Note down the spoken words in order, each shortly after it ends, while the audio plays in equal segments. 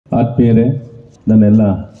ಆತ್ಮೀಯರೇ, ನನ್ನೆಲ್ಲ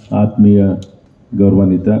ಆತ್ಮೀಯ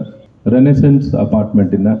ಗೌರವಾನ್ವಿತ ರೆನೆಸೆನ್ಸ್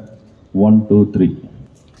ಅಪಾರ್ಟ್ಮೆಂಟಿನ 1, 2, 3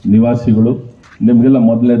 ನಿವಾಸಿಗಳು, ನಿಮಗೆಲ್ಲ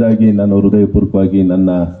ಮೊದಲನೇದಾಗಿ ನಾನು ಹೃದಯಪೂರ್ವಕವಾಗಿ ನನ್ನ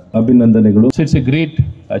ಅಭಿನಂದನೆಗಳು. It's A great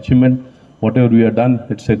achievement, what ever we have done.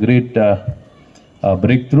 It's A great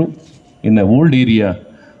breakthrough in an old area.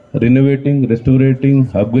 Renovating, restoring,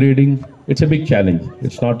 upgrading, it's a big challenge.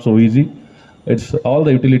 It's not so easy. It's all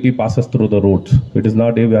the utility passes through the roads. It is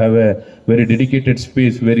not, you have a very dedicated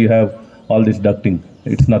space where you have all this ducting.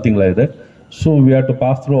 It's nothing like that. So we have to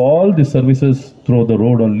pass through all the services through the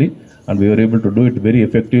road only, and we were able to do it very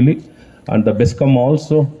effectively. And the BESCOM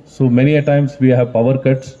also, so many a times we have power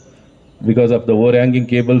cuts because of the overhanging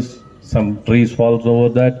cables, some trees falls over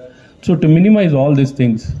that. So to minimize all these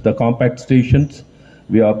things, the compact stations,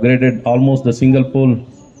 we upgraded almost the single pole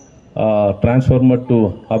transformer to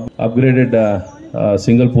upgraded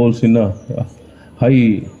single poles in a high,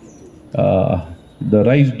 the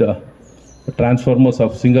raised transformers of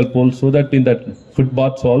single poles, so that in that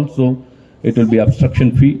footpaths also it will be obstruction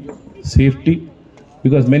free, safety,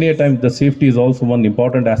 because many a times the safety is also one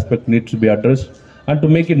important aspect needs to be addressed, and to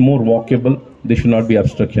make it more walkable, there should not be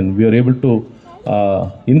obstruction. We are able to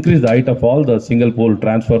increase the height of all the single pole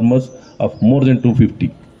transformers of more than 250.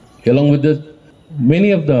 Along with this, many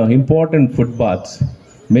important footpaths,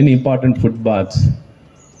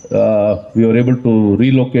 we were able to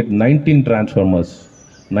relocate 19 transformers.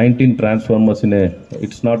 19 transformers in a,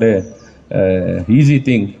 it's not a easy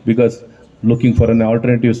thing, because looking for an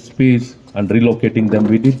alternative space and relocating them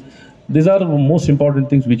we did. These are the most important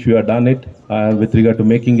things which we have done it with regard to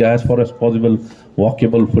making as far as possible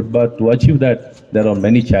walkable footpath. To achieve that, there are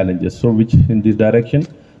many challenges. So which in this direction,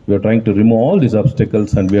 we are trying to remove all these obstacles,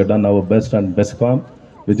 and we have done our best and BESCOM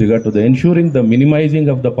with regard to the ensuring the minimizing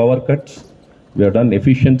of the power cuts. We have done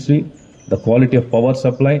efficiency, the quality of power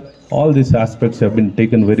supply. All these aspects have been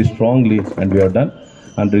taken very strongly, and we have done.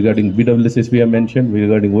 And regarding BWSS we have mentioned,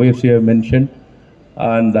 regarding OFC I have mentioned,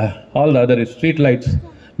 and all the other street lights.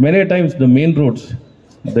 Many times the main roads,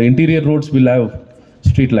 the interior roads will have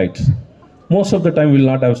street lights. Most of the time we will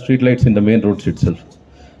not have street lights in the main roads itself.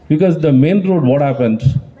 Because the main road, what happens,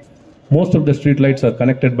 most of the street lights are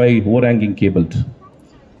connected by overhanging cables.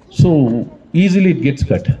 So easily it gets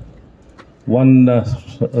cut. One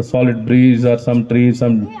solid breeze or some trees,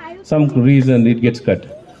 some reason it gets cut.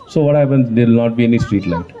 So what happens, there will not be any street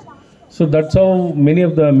light. So that's how many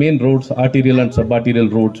of the main roads, arterial and subarterial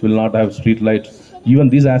roads, will not have street lights. Even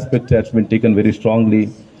these aspects has been taken very strongly.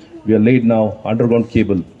 We are laid now underground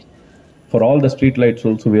cable. For all the street lights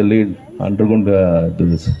also we are laid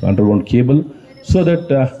underground cable, so that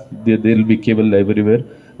there will be cable everywhere,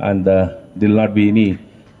 and there will not be any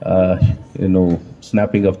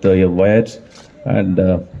snapping of the wires, and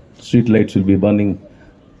street lights will be burning,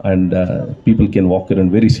 and people can walk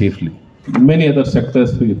around very safely. Many other sectors,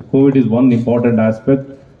 COVID is one important aspect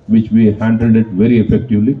which we handled it very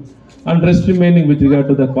effectively. And rest remaining with regard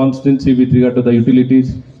to the constancy, with regard to the utilities,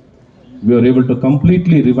 we were able to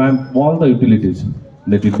completely revamp all the utilities.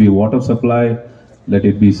 Let it be water supply, let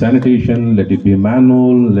it be sanitation, let it be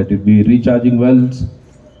manhole, let it be recharging wells,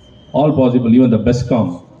 all possible. Even the BESCOM,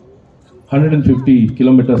 150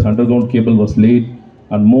 kilometers underground cable was laid,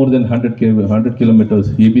 and more than 100 kilometers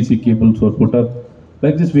ABC cables were put up.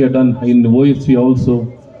 Like this we have done in OFC also,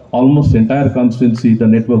 almost entire constituency, the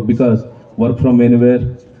network, because work from anywhere,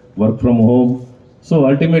 work from home. So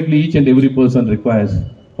ultimately each and every person requires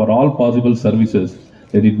for all possible services,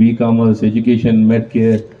 let it be e-commerce, education,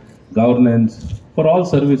 medcare, governance, for all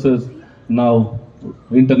services now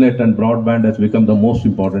internet and broadband has become the most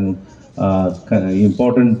important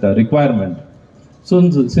requirement. So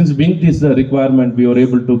since being this requirement, we were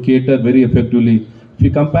able to cater very effectively. If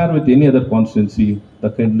you compare with any other constituency, the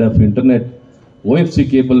kind of internet OFC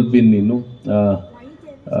cable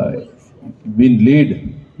been laid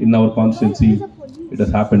in our constituency, it has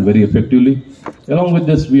happened very effectively. Along with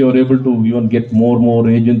this, we are able to even get more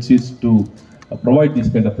agencies to provide these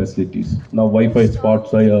kind of facilities. Now Wi-Fi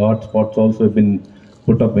spots, hotspots also have been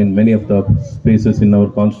put up in many of the spaces in our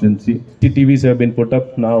constituency. TVs have been put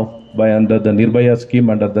up now by under the Nirbhaya scheme,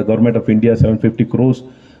 under the Government of India. 750 crores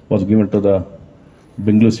was given to the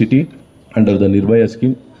Bengaluru city under the Nirbhaya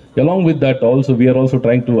scheme. Along with that also, we are also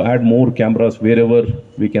trying to add more cameras wherever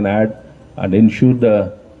we can add, and ensure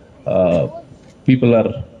the people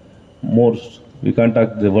are more, we can't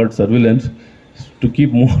talk the word surveillance, to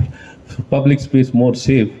keep more public space more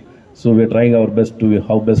safe. So we are trying our best to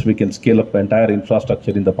how best we can scale up entire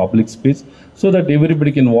infrastructure in the public space, so that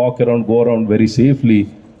everybody can walk around, go around very safely.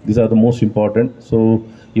 These are the most important. So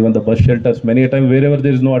even the bus shelters, many a time wherever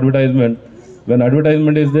there is no advertisement, When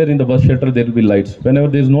advertisement is there in the bus shelter, there will be lights. Whenever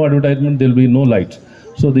there is no advertisement, there will be no lights.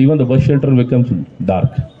 So even the bus shelter becomes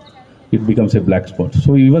dark. It becomes a black spot.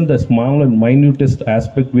 So even the small and minutest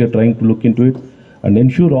aspect, we are trying to look into it and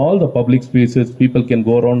ensure all the public spaces, people can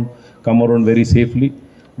go around, come around very safely.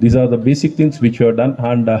 These are the basic things which we have done,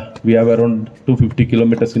 and we have around 250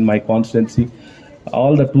 kilometers in my constituency.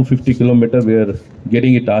 All the 250 kilometers, we are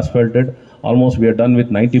getting it asphalted. Almost we are done with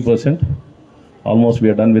 90%. Almost we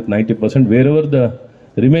are done with 90%. Wherever the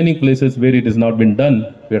remaining places where it has not been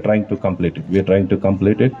done, we are trying to complete it. We are trying to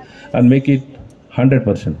complete it and make it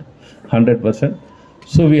 100%. 100%.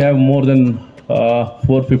 So we have more than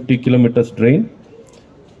 450 kilometers drain.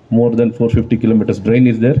 More than 450 kilometers drain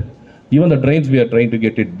is there. Even the drains, we are trying to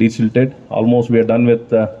get it desilted. Almost we are done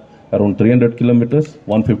with around 300 kilometers,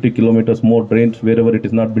 150 kilometers more drains. Wherever it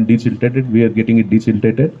has not been desilted, we are getting it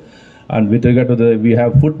desilted. And with regard to we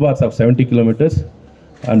have footpaths of 70 kilometers,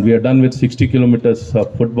 and we are done with 60 kilometers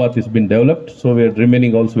of footpath has been developed. So we are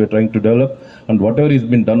remaining also, we are trying to develop. And whatever has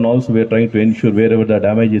been done also, we are trying to ensure wherever the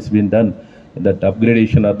damage has been done, that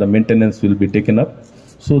upgradation or the maintenance will be taken up.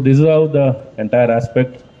 So this is how the entire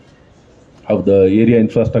aspect of the area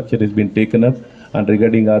infrastructure has been taken up. And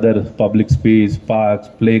regarding other public space, parks,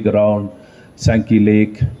 playground, Sankey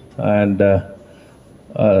Lake, and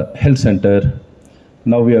health center.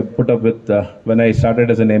 Now we have put up with, when I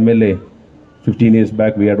started as an MLA 15 years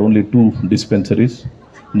back, we had only 2 dispensaries.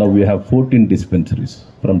 Now we have 14 dispensaries.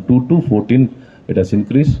 From 2 to 14, it has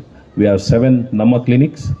increased. We have 7 Namma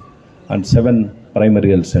clinics and 7 primary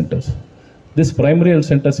health centers. These primary health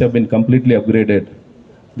centers have been completely upgraded.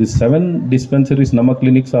 These 7 dispensaries, Namma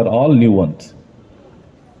clinics, are all new ones.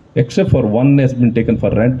 Except for 1 has been taken for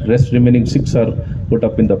rent. Rest remaining 6 are put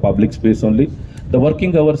up in the public space only. The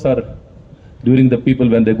working hours are during the people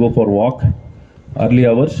when they go for walk, early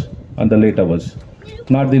hours and the late hours.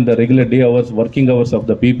 Not in the regular day hours, working hours of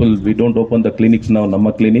the people. We don't open the clinics now,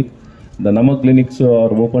 Namma clinic. The Namma clinics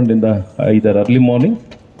are opened in the either early morning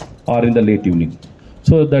or in the late evening,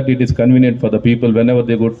 so that it is convenient for the people whenever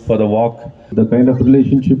they go for the walk. The kind of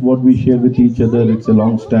relationship what we share with each other, it's a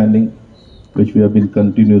long standing, which we have been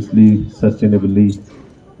continuously, sustainably,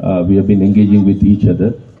 we have been engaging with each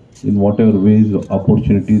other in whatever ways,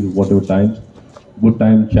 opportunities, whatever times, good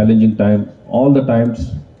time, challenging time, all the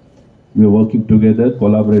times we are working together,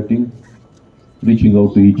 collaborating, reaching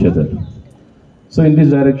out to each other. So in this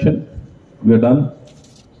direction, we are done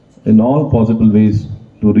in all possible ways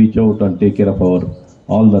to reach out and take care of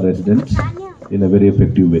all the residents in a very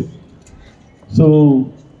effective way.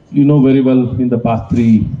 So you know very well, in the past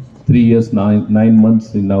 3 years, 9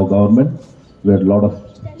 months in our government, we had a lot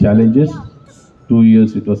of challenges. 2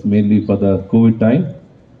 years it was mainly for the COVID time.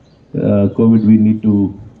 COVID, we need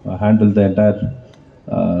to handle the entire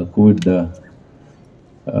COVID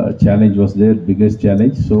challenge was there, biggest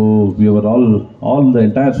challenge. So we were all the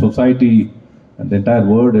entire society and the entire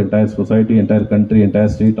world, entire society, entire country, entire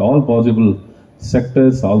state, all possible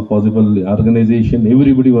sectors, all possible organization,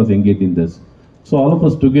 everybody was engaged in this. So all of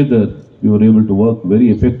us together, we were able to work very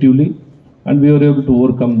effectively, and we were able to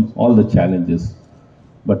overcome all the challenges.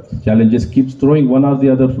 But challenges keeps throwing one or the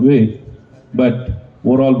other way, but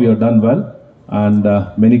overall we have done well. And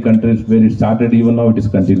many countries where it started, even now it is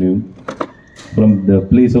continuing. From the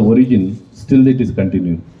place of origin, still it is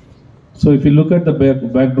continuing. So if you look at the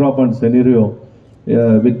backdrop and scenario,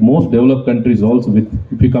 with most developed countries also,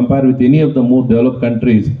 if you compare with any of the most developed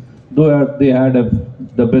countries, though they had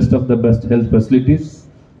the best of the best health facilities,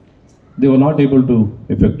 they were not able to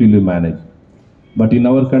effectively manage. But in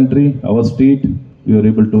our country, our state, we were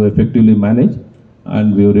able to effectively manage,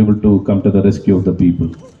 and we were able to come to the rescue of the people.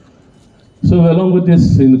 So along with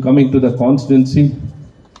this, in coming to the constituency,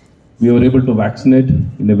 we were able to vaccinate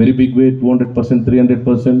in a very big way, 200%,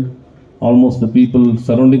 300%. Almost the people,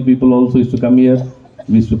 surrounding people also used to come here.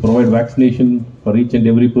 We used to provide vaccination for each and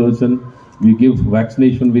every person. We give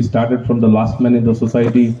vaccination. We started from the last man in the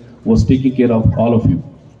society, was taking care of all of you.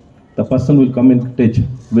 The person will come in touch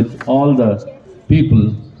with all the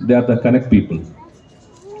people. They are the connect people.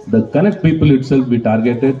 The connect people itself we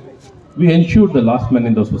targeted. We ensured the last man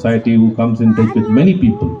in the society who comes in touch with many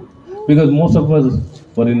people, because most of us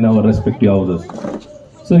were in our respective houses.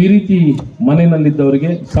 So ಈ ರೀತಿ ಮನೆಯಲ್ಲಿದ್ದವರಿಗೆ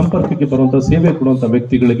ಸಂಪರ್ಕಕ್ಕೆ ಬರುವಂಥ ಸೇವೆ ಕೊಡುವಂಥ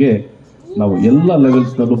ವ್ಯಕ್ತಿಗಳಿಗೆ ನಾವು ಎಲ್ಲ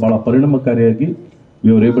ಲೆವೆಲ್ಸ್ನಲ್ಲೂ ಭಾಳ ಪರಿಣಾಮಕಾರಿಯಾಗಿ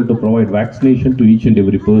we were able to provide vaccination to each and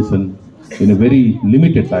every person in a very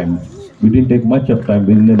limited time. We didn't take much of time.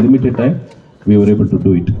 Within a limited time, we were able to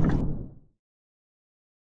do it.